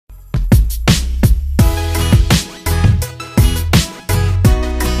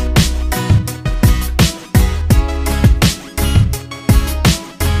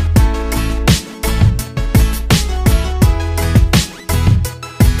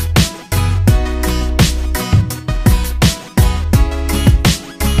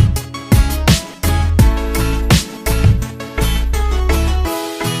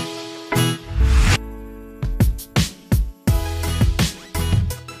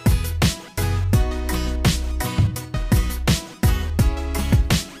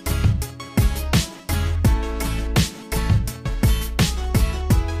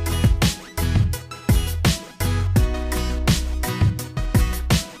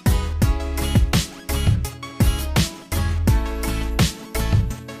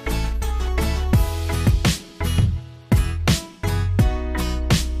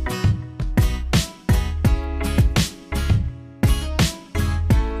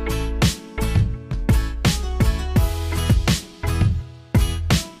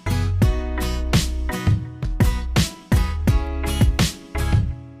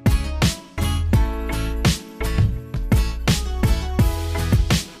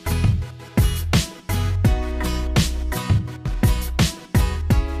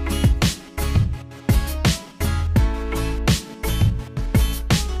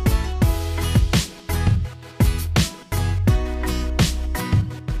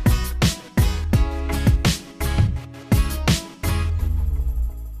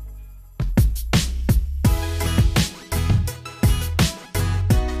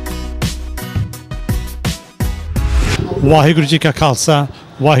ਵਾਹਿਗੁਰੂ ਜੀ ਕਾ ਖਾਲਸਾ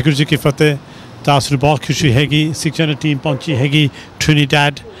ਵਾਹਿਗੁਰੂ ਜੀ ਕੀ ਫਤਿਹ ਤਾਸ ਨੂੰ ਬਹੁਤ ਖੁਸ਼ੀ ਹੈਗੀ ਸਿੱਖ ਜਨ ਟੀਮ ਪਹੁੰਚੀ ਹੈਗੀ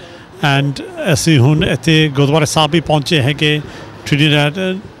Trinidad ਐਂਡ ਅਸੀਂ ਹੁਣ ਇੱਥੇ ਗੁਰਦੁਆਰਾ ਸਾਹਿਬ ਵੀ ਪਹੁੰਚੇ ਹੈਗੇ Trinidad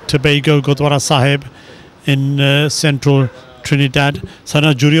Tobago Gurdwara Sahib in central Trinidad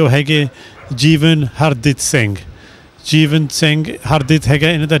ਸਾਡੇ ਜੁੜਿਓ ਹੈਗੇ ਜੀਵਨ ਹਰਦੀਪ ਸਿੰਘ ਹਰਦੀਪ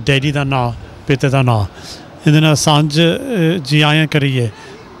ਹੈਗਾ ਇਹਨਾਂ ਦਾ ਡੈਡੀ ਦਾ ਨਾਂ ਪਿਤਾ ਦਾ ਨਾਂ ਇਹਨਾਂ ਨਾਲ ਸਾਂਝ ਜੀ ਆਇਆਂ ਕਰੀਏ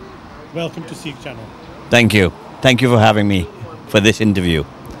Welcome to Sikh channel. Thank you. Thank you for having me for this interview.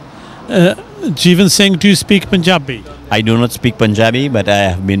 Jeevan Singh, do you speak Punjabi? I do not speak Punjabi, but I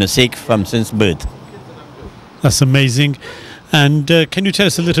have been a Sikh since birth. That's amazing. And can you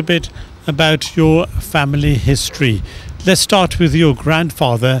tell us a little bit about your family history? Let's start with your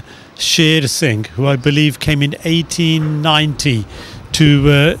grandfather, Sher Singh, who I believe came in 1890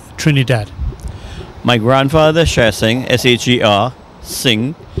 to Trinidad. My grandfather, Sher Singh, S-H-E-R,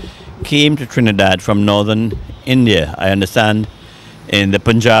 Singh, came to Trinidad from northern India, I understand, in the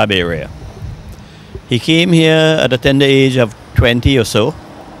Punjab area. He came here at a tender age of 20 or so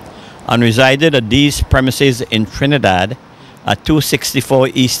and resided at these premises in Trinidad at 264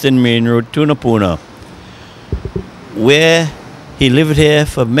 Eastern Main Road, Tunapuna, where he lived here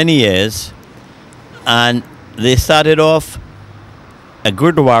for many years. And they started off a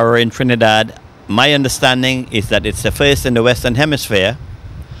Gurdwara in Trinidad. My understanding is that it's the first in the Western Hemisphere.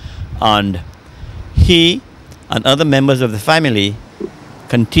 And he and other members of the family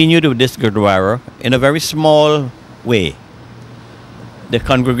continued with this Gurdwara in a very small way. The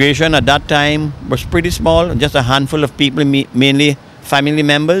congregation at that time was pretty small, just a handful of people, mainly family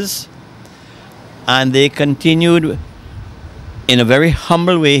members. And they continued in a very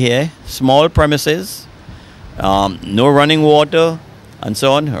humble way here, small premises, no running water and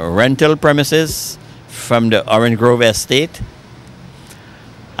so on, rental premises from the Orange Grove estate.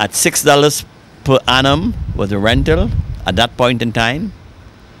 At $6 per annum was the rental at that point in time.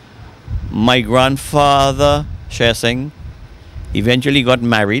 My grandfather, Sher Singh, eventually got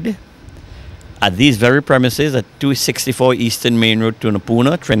married at these very premises at 264 Eastern Main Road,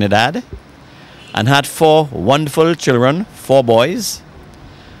 Tunapuna, Trinidad, and had 4 wonderful children, 4 boys.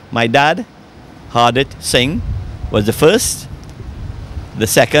 My dad, Hardit Singh, was the first. The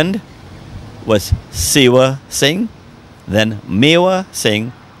second was Sewa Singh, then Mewa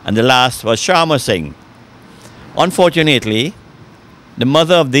Singh, and the last was Sharma Singh. Unfortunately, the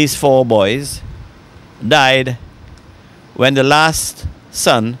mother of these 4 boys died when the last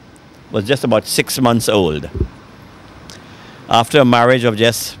son was just about 6 months old, after a marriage of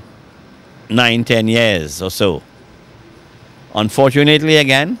just 9-10 years or so. Unfortunately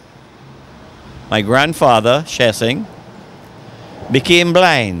again, my grandfather, Sher Singh, became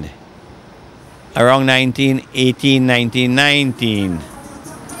blind around 1918, 1919.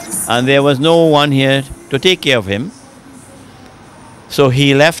 And there was no one here to take care of him. So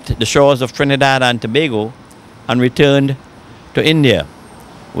he left the shores of Trinidad and Tobago and returned to India,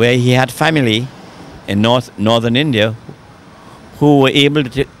 where he had family in northern India who were able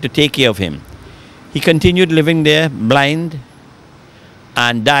to take care of him. He continued living there blind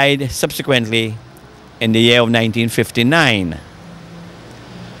and died subsequently in the year of 1959.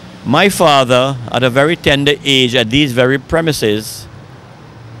 My father, at a very tender age at these very premises,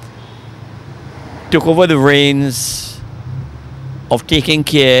 took over the reins of taking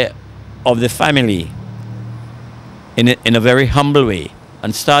care of the family in a very humble way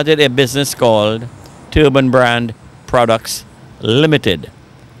and started a business called Turban Brand Products Limited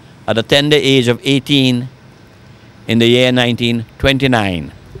at a tender age of 18 in the year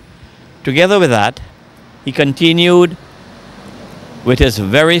 1929. Together with that, he continued with his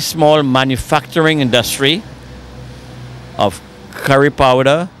very small manufacturing industry of curry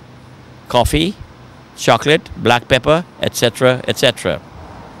powder, coffee, chocolate, black pepper, etc., etc.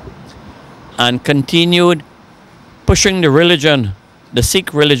 And continued pushing the religion, the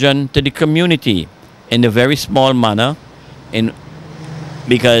Sikh religion, to the community in a very small manner,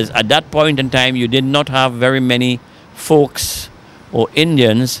 because at that point in time you did not have very many folks or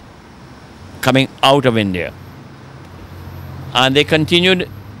Indians coming out of India. And they continued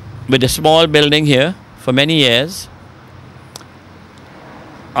with a small building here for many years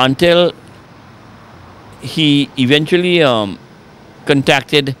until he eventually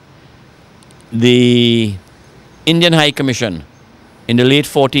contacted the Indian High Commission in the late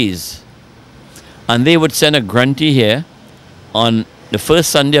 40s, and they would send a grantee here on the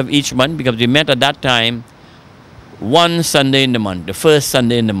first Sunday of each month, because we met at that time one Sunday in the month, the first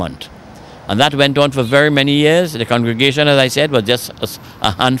Sunday in the month. And that went on for very many years. The congregation, as I said, was just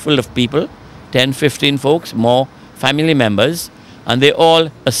a handful of people, 10, 15 folks, more family members, and they all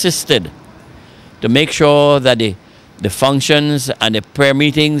assisted to make sure that The functions and the prayer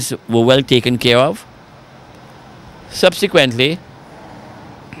meetings were well taken care of. Subsequently,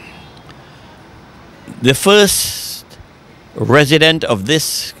 the first resident of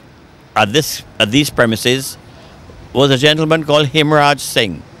these premises was a gentleman called Himraj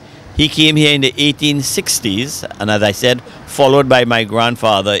Singh. He came here in the 1860s, and as I said, followed by my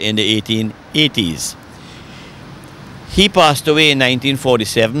grandfather in the 1880s. He passed away in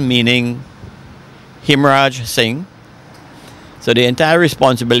 1947, meaning Himraj Singh. So the entire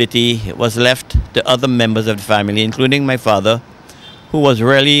responsibility was left to other members of the family, including my father, who was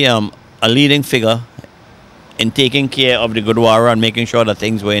really a leading figure in taking care of the Gurdwara and making sure that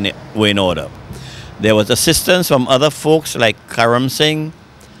things were in order. There was assistance from other folks like Karam Singh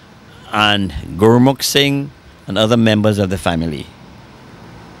and Gurmukh Singh and other members of the family.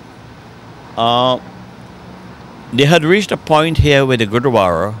 They had reached a point here with the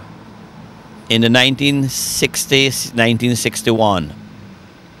Gurdwara in the 1960s, 1961,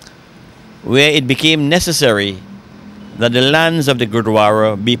 where it became necessary that the lands of the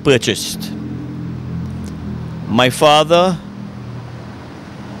Gurdwara be purchased. My father,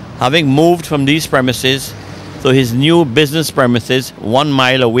 having moved from these premises to his new business premises 1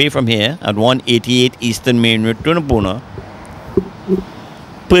 mile away from here at 188 Eastern Main Road, Tunapuna,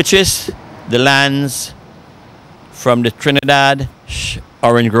 purchased the lands from the Trinidad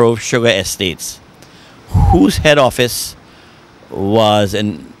Orange Grove Sugar Estates, whose head office was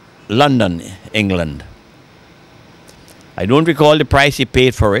in London, England. I don't recall the price he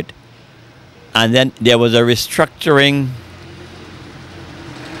paid for it. And then there was a restructuring.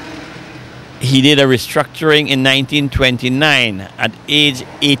 He did a restructuring in 1929 at age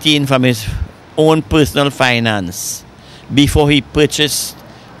 18 from his own personal finance before he purchased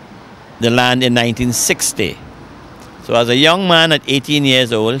the land in 1960. So as a young man at 18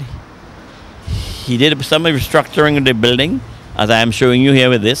 years old, he did some restructuring of the building, as I am showing you here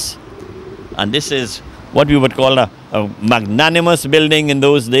with this. And this is what we would call a magnanimous building in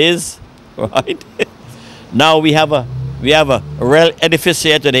those days, right? Now we have a real edifice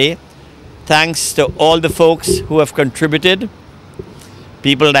here today, thanks to all the folks who have contributed.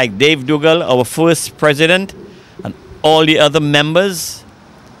 People like Dave Dougal, our first president, and all the other members.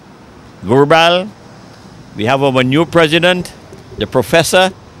 Gurbal. We have our new president, the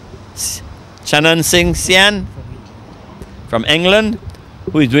Professor Chanan Singh Sian from England,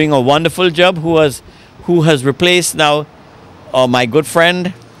 who is doing a wonderful job, who has replaced now my good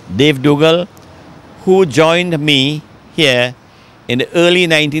friend Dave Dougal, who joined me here in the early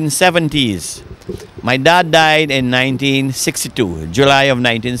 1970s. My dad died in 1962, July of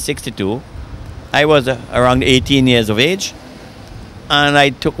 1962. I was around 18 years of age, and I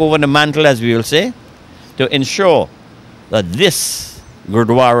took over the mantle, as we will say, to ensure that this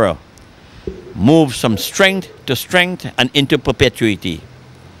Gurdwara moves from strength to strength and into perpetuity.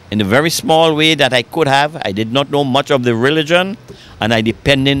 In a very small way that I could have, I did not know much of the religion, and I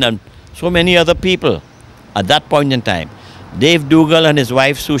depended on so many other people at that point in time. Dave Dougal and his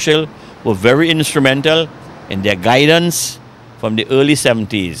wife Sushil were very instrumental in their guidance from the early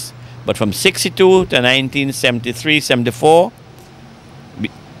 70s. But from 62 to 1973, 74,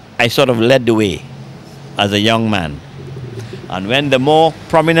 I sort of led the way as a young man. And when the more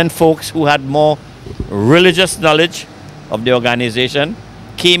prominent folks who had more religious knowledge of the organization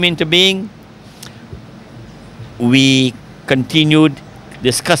came into being, we continued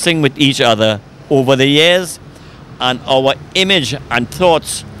discussing with each other over the years, and our image and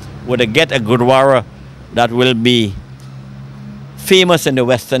thoughts were to get a Gurdwara that will be famous in the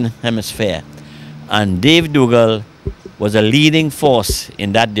Western Hemisphere. And Dave Dougal was a leading force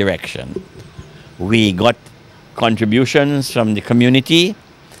in that direction. We got contributions from the community.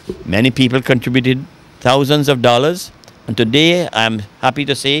 Many people contributed thousands of dollars. And today, I'm happy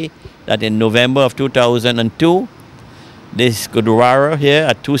to say that in November of 2002, this Gurdwara here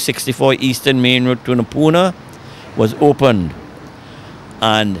at 264 Eastern Main Road, Tunapuna, was opened.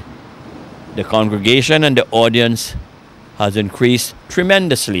 And the congregation and the audience has increased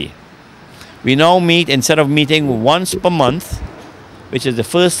tremendously. We now meet, instead of meeting once per month, which is the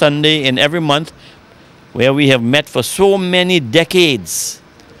first Sunday in every month, where we have met for so many decades,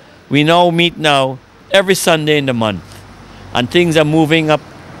 we now meet now every Sunday in the month. And things are moving up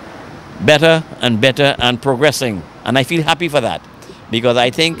better and progressing. And I feel happy for that, because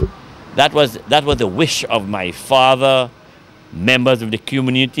I think that was the wish of my father, members of the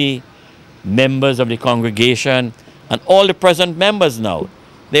community, members of the congregation, and all the present members now.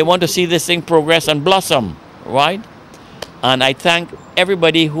 They want to see this thing progress and blossom, right? And I thank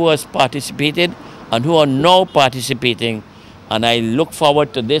everybody who has participated and who are now participating. And I look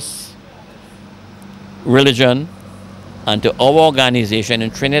forward to this religion and to our organization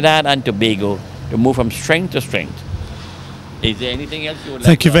in Trinidad and Tobago to move from strength to strength. Is there anything else you would like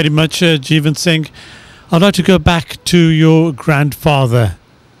Thank to you very much, Jeevan Singh. I'd like to go back to your grandfather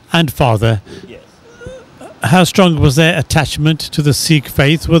and father. Yes. How strong was their attachment to the Sikh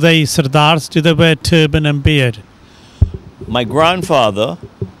faith? Were they Sardars? Did they wear turban and beard? My grandfather,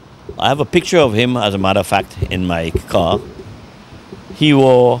 I have a picture of him, as a matter of fact, in my car. He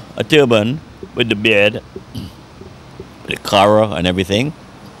wore a turban with the beard, the kara and everything.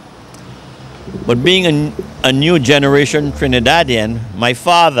 But being a new generation Trinidadian, my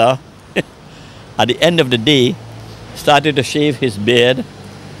father, at the end of the day, started to shave his beard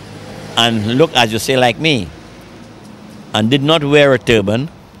and look, as you say, like me, and did not wear a turban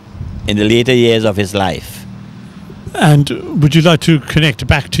in the later years of his life. And would you like to connect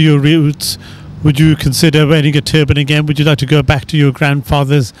back to your roots? Would you consider wearing a turban again? Would you like to go back to your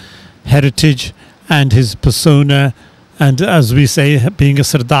grandfather's heritage and his persona, and, as we say, being a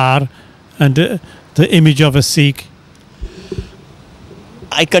Sardar and the image of a Sikh?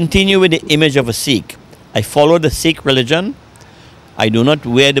 I continue with the image of a Sikh. I follow the Sikh religion. I do not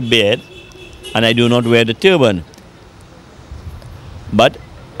wear the beard and I do not wear the turban. But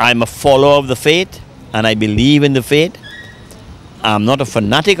I'm a follower of the faith and I believe in the faith. I'm not a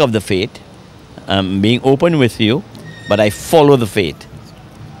fanatic of the faith. I'm being open with you, but I follow the faith.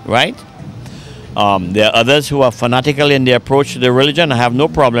 Right? There are others who are fanatical in their approach to the religion. I have no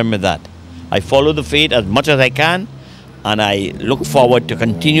problem with that. I follow the faith as much as I can, and I look forward to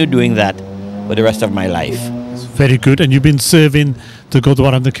continue doing that for the rest of my life. Very good. And you've been serving the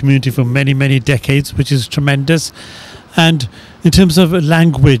Gurdwara and the community for many, many decades, which is tremendous. And in terms of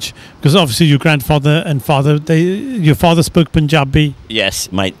language, because obviously your grandfather and father, your father spoke Punjabi.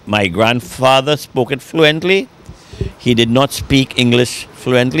 Yes, my grandfather spoke it fluently. He did not speak English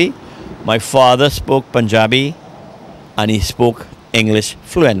fluently. My father spoke Punjabi and he spoke English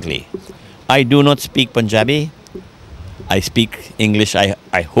fluently. I do not speak Punjabi. I speak English,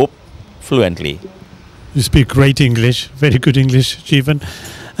 I hope, fluently. You speak great English, very good English, Jeevan.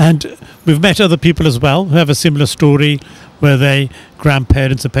 And we've met other people as well who have a similar story, where their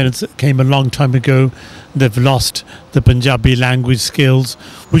grandparents and parents came a long time ago. They've lost the Punjabi language skills.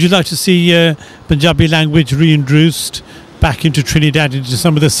 Would you like to see Punjabi language reintroduced back into Trinidad, into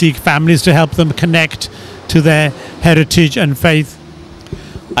some of the Sikh families, to help them connect to their heritage and faith?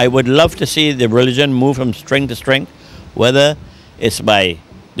 I would love to see the religion move from strength to strength, whether it's by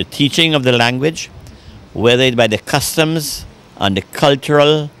the teaching of the language, whether it's by the customs and the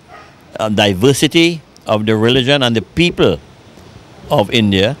cultural diversity of the religion and the people of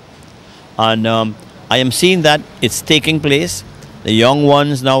India. And I am seeing that it's taking place. The young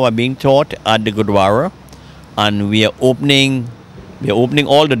ones now are being taught at the Gurdwara, and we are opening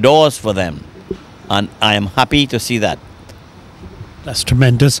all the doors for them. And I am happy to see that. That's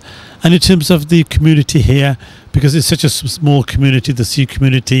tremendous. And in terms of the community here, because it's such a small community, the Sikh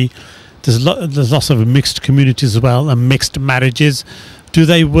community, there's lots of mixed communities as well, and mixed marriages. Do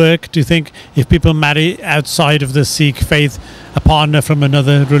they work? Do you think if people marry outside of the Sikh faith, a partner from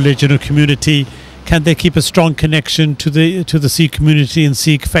another religion or community, can they keep a strong connection to the Sikh community and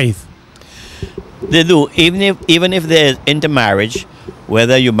Sikh faith? They do. Even if there's intermarriage,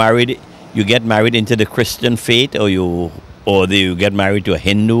 whether you get married into the Christian faith or you get married to a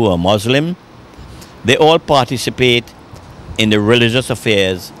Hindu or Muslim, they all participate in the religious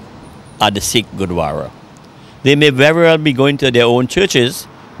affairs at the Sikh Gurdwara. They may very well be going to their own churches,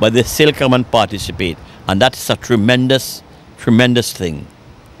 but they still come and participate. And that's a tremendous, tremendous thing,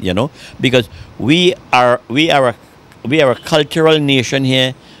 you know, because we are a cultural nation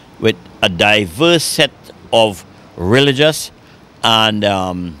here with a diverse set of religious and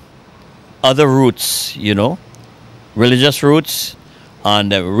other roots, you know, religious roots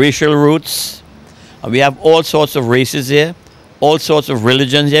and racial roots. And we have all sorts of races here, all sorts of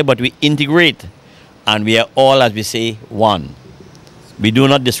religions here, but we integrate. And we are all, as we say, one. We do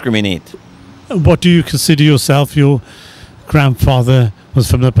not discriminate. What do you consider yourself? Your grandfather was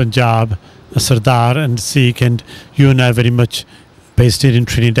from the Punjab, a Sardar and Sikh, and you are now very much based here in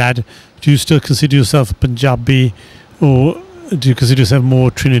Trinidad. Do you still consider yourself Punjabi, or do you consider yourself more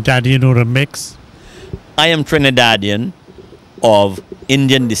Trinidadian or a mix? I am Trinidadian of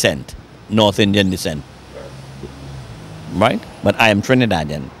Indian descent, North Indian descent. Right? But I am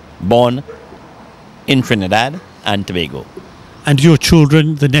Trinidadian, born in Trinidad and Tobago. And your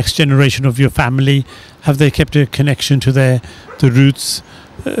children, the next generation of your family, have they kept a connection to the roots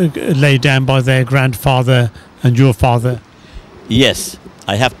laid down by their grandfather and your father? Yes.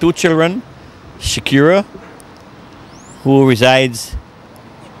 I have two children, Shakira, who resides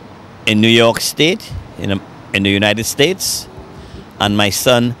in New York State, in the United States, and my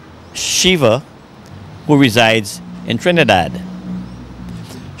son Shiva, who resides in Trinidad.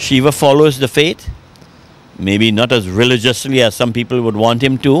 Shiva follows the faith, maybe not as religiously as some people would want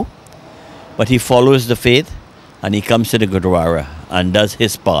him to, but he follows the faith and he comes to the Gurdwara and does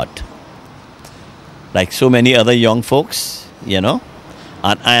his part. Like so many other young folks, you know,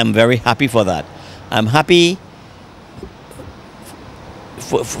 and I am very happy for that. I'm happy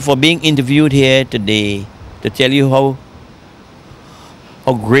for being interviewed here today to tell you how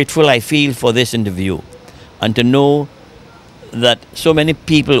grateful I feel for this interview, and to know that so many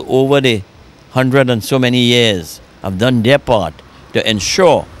people over the 100 and so many years have done their part to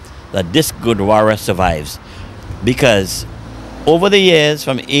ensure that this Gurdwara survives. Because over the years,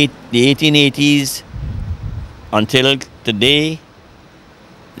 from the 1880s until today,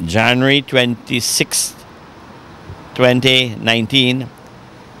 January 26th, 2019,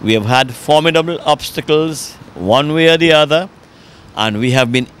 we have had formidable obstacles one way or the other, and we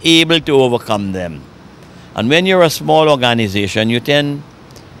have been able to overcome them. And when you're a small organization, you tend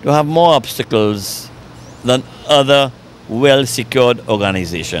to have more obstacles than other well-secured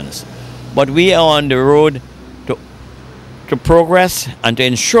organizations. But we are on the road to progress and to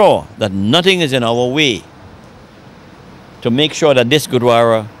ensure that nothing is in our way, to make sure that this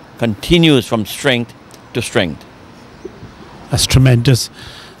Gurdwara continues from strength to strength. That's tremendous.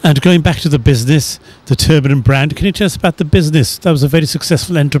 And going back to the business, the Turban brand, can you tell us about the business? That was a very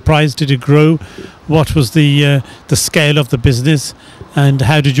successful enterprise. Did it grow? What was the scale of the business, and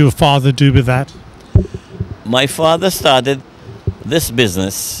how did your father do with that? My father started this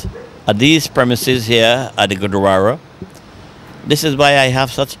business at these premises here at the Gurdwara. This is why I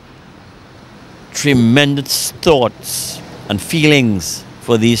have such tremendous thoughts and feelings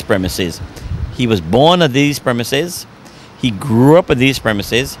for these premises. He was born at these premises. He grew up at these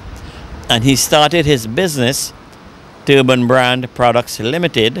premises, and he started his business, Turban Brand Products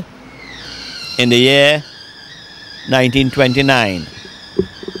Limited, in the year 1929.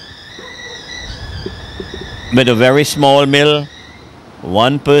 With a very small mill,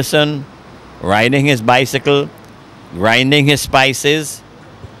 one person riding his bicycle, grinding his spices,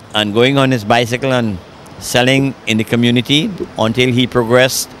 and going on his bicycle and selling in the community until he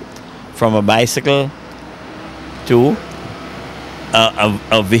progressed from a bicycle to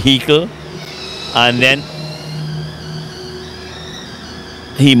a vehicle, and then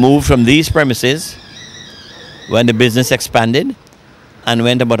he moved from these premises when the business expanded and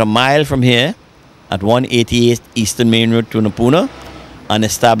went about a mile from here at 188 Eastern Main Road, Tunapuna, and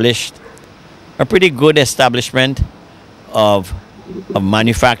established a pretty good establishment of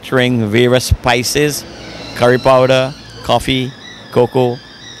manufacturing various spices, curry powder, coffee, cocoa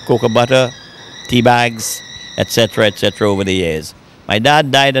butter, tea bags, etc., over the years. My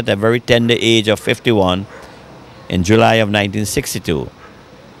dad died at a very tender age of 51 in July of 1962.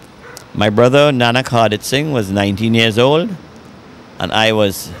 My brother Nanak Hardit Singh was 19 years old, and I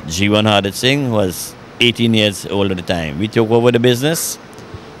was Jiwan Hardit Singh, who was 18 years old at the time. We took over the business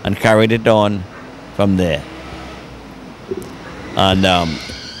and carried it on from there. And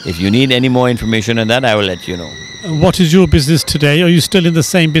if you need any more information on that, I will let you know. What is your business today? Are you still in the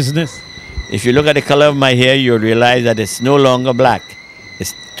same business? If you look at the color of my hair, you'll realize that it's no longer black.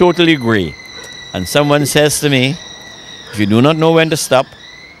 It's totally gray. And someone says to me, if you do not know when to stop,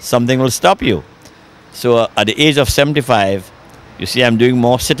 something will stop you. So at the age of 75, you see I'm doing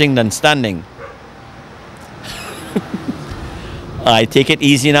more sitting than standing. I take it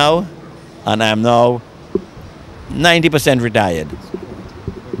easy now, and I'm now 90% retired.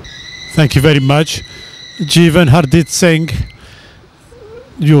 Thank you very much. Jiwan Hardit Singh,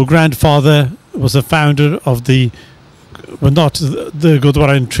 your grandfather was a founder of not the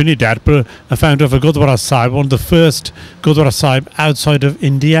Gurdwara in Trinidad, but a founder of a Gurdwara Sahib, one of the first Gurdwara Sahib outside of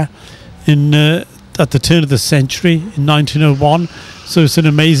India at the turn of the century in 1901. So it's an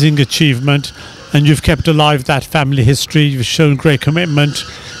amazing achievement, and you've kept alive that family history. You've shown great commitment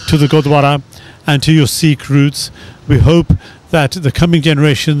to the Gurdwara and to your Sikh roots. We hope that the coming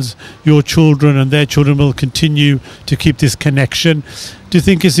generations, your children and their children, will continue to keep this connection. Do you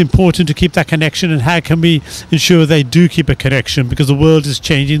think it's important to keep that connection, and how can we ensure they do keep a connection, because the world is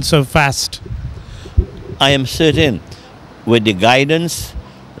changing so fast? I am certain, with the guidance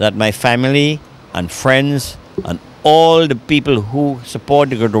that my family and friends and all the people who support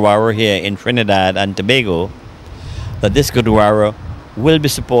the Gurdwara here in Trinidad and Tobago, that this Gurdwara will be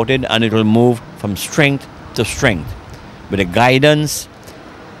supported, and it will move from strength to strength. With the guidance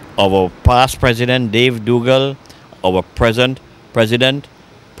of our past president, Dave Dougal, our present president,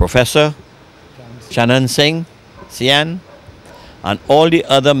 Professor Chanan Singh, Sian, and all the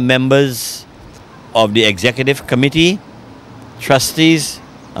other members of the executive committee, trustees,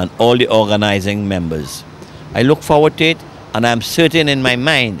 and all the organizing members. I look forward to it, and I'm certain in my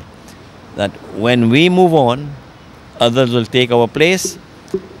mind that when we move on, others will take our place,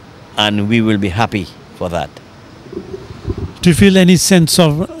 and we will be happy for that. Do you feel any sense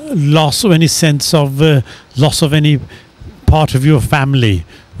of loss or any sense of loss of any part of your family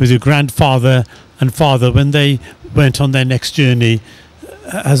with your grandfather and father when they went on their next journey?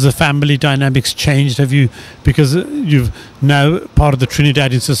 Has the family dynamics changed? Have you, because you've now part of the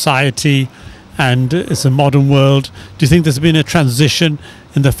Trinidadian society and it's a modern world, do you think there's been a transition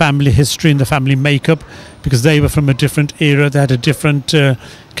in the family history, in the family makeup, because they were from a different era, they had a different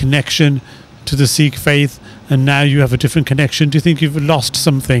connection to the Sikh faith, and now you have a different connection? Do you think you've lost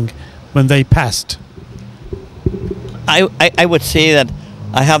something when they passed? I would say that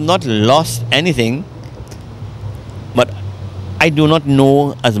I have not lost anything, but I do not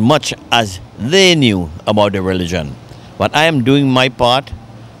know as much as they knew about the religion. But I am doing my part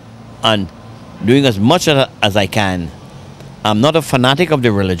and doing as much as I can. I'm not a fanatic of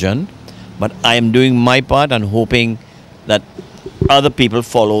the religion, but I am doing my part and hoping that other people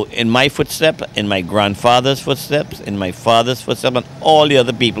follow in my footsteps, in my grandfather's footsteps, in my father's footsteps, and all the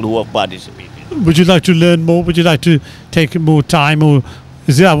other people who have participated. Would you like to learn more? Would you like to take more time, or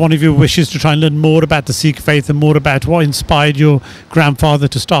is that one of your wishes to try and learn more about the Sikh faith and more about what inspired your grandfather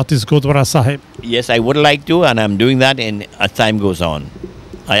to start this Gurdwara Sahib? Yes, I would like to, and I'm doing that as time goes on.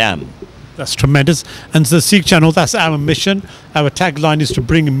 I am. That's tremendous. And the Sikh channel, that's our mission. Our tagline is to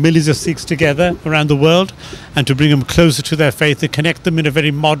bring millions of Sikhs together around the world and to bring them closer to their faith, to connect them in a very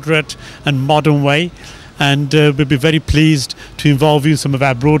moderate and modern way. And we'll be very pleased to involve you in some of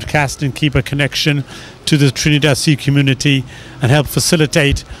our broadcasts and keep a connection to the Trinidad Sikh community and help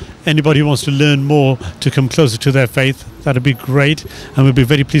facilitate anybody who wants to learn more to come closer to their faith. That'd be great. And we'll be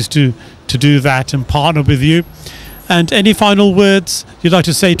very pleased to do that and partner with you. And any final words you'd like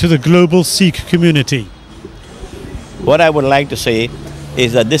to say to the global Sikh community? What I would like to say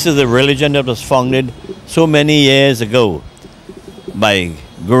is that this is a religion that was founded so many years ago by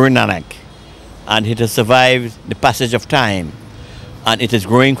Guru Nanak, and it has survived the passage of time, and it is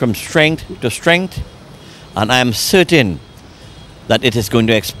growing from strength to strength, and I am certain that it is going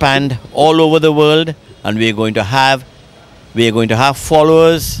to expand all over the world, and we are going to have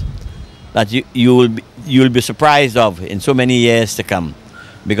followers that you will be surprised of in so many years to come,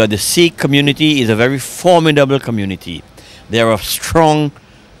 because the Sikh community is a very formidable community. They are a strong,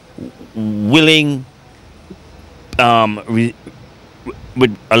 willing, with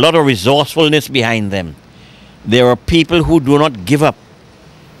a lot of resourcefulness behind them. There are people who do not give up.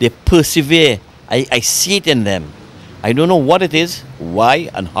 They persevere. I see it in them. I don't know what it is, why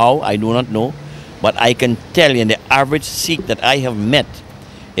and how, I do not know, but I can tell you, in the average Sikh that I have met,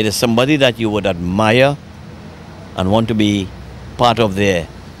 it is somebody that you would admire and want to be part of their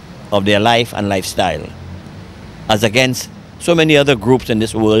life and lifestyle, as against so many other groups in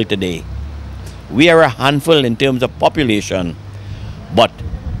this world today. We are a handful in terms of population, but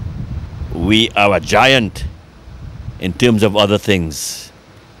we are a giant in terms of other things.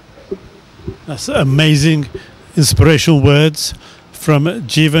 That's amazing, inspirational words from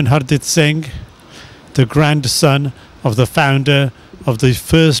Jeevan Hardit Singh, the grandson of the founder of the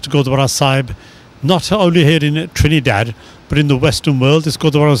first Gurdwara Sahib, not only here in Trinidad, but in the Western world. This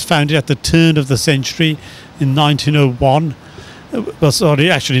Gurdwara was founded at the turn of the century in 1901. Well, sorry,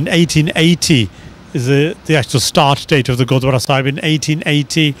 actually in 1880 is the actual start date of the Gurdwara Sahib, in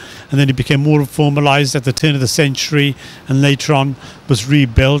 1880, and then it became more formalized at the turn of the century, and later on was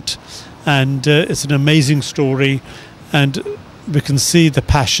rebuilt. And it's an amazing story, and we can see the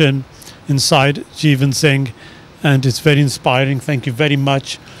passion inside Jeevan Singh, and it's very inspiring. Thank you very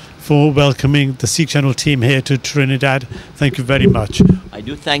much for welcoming the Sikh Channel team here to Trinidad. Thank you very much. I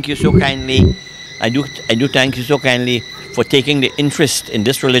do thank you so kindly. I do thank you so kindly for taking the interest in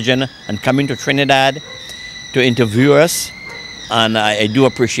this religion and coming to Trinidad to interview us, and I do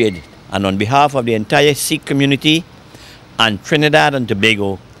appreciate it. And on behalf of the entire Sikh community and Trinidad and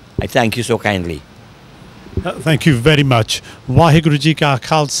Tobago, I thank you so kindly. Thank you very much. Waheguru Ji Ka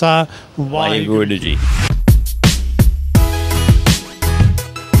Khalsa, Waheguru Ji.